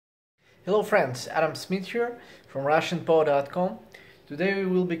Hello friends, Adam Smith here from RussianPoet.com. Today we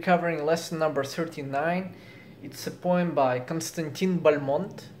will be covering lesson number 39. It's a poem by Konstantin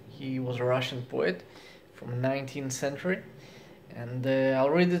Balmont. He was a Russian poet from the 19th century. And I'll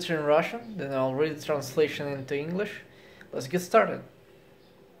read it in Russian, then I'll read the translation into English. Let's get started.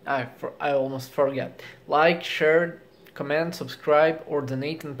 I almost forgot. Like, share, comment, subscribe or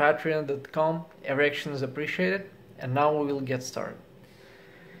donate on Patreon.com. Every action is appreciated. And now we will get started.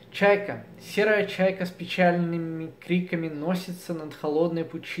 Чайка, серая чайка с печальными криками носится над холодной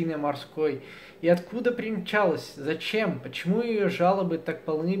пучиной морской. И откуда примчалась? Зачем? Почему ее жалобы так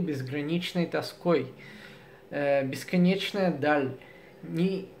полны безграничной тоской? Бесконечная даль,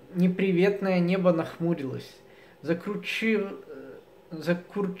 неприветное небо нахмурилось.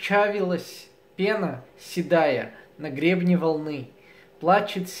 Закурчавилась пена седая на гребне волны.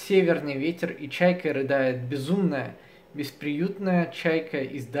 Плачет северный ветер, и чайка рыдает, безумная, бесприютная чайка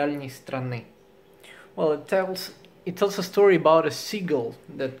из дальней страны. Well, it tells a story about a seagull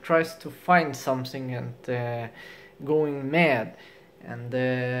that tries to find something and going mad. And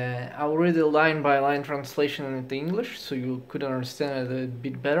I'll read a line-by-line translation into English so you could understand it a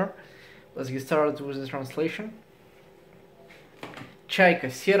bit better. Let's get started with the translation. Чайка,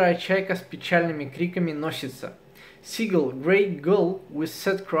 серая чайка с печальными криками носится. Seagull, great gull with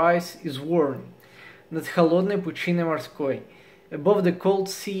sad cries is worn. Над холодной пучиной морской, above the cold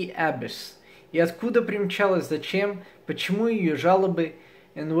sea abyss. И откуда примчалась, зачем, почему ее жалобы,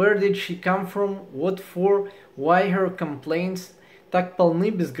 and where did she come from, what for, why her complaints, так полны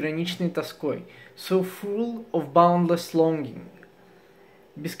безграничной тоской, so full of boundless longing.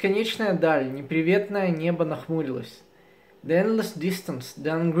 Бесконечная даль, неприветное небо нахмурилось. The endless distance,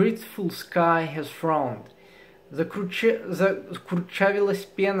 the ungrateful sky has frowned. Закурчавилась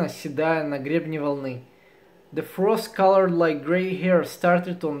пена, седая на гребне волны. The frost colored like gray hair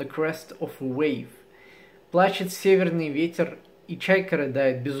started on the crest of a wave. Плачет северный ветер, и чайка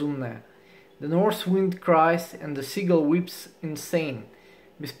рыдает безумная. The north wind cries, and the seagull weeps insane.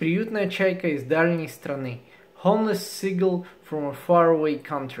 Бесприютная чайка из дальней страны. Homeless seagull from a faraway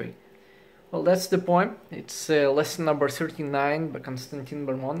country. Well, that's the poem. It's lesson number 39 by Konstantin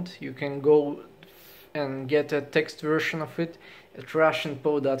Balmont. You can go and get a text version of it at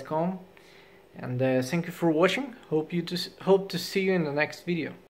RussianPoet.com. And thank you for watching. Hope to see you in the next video.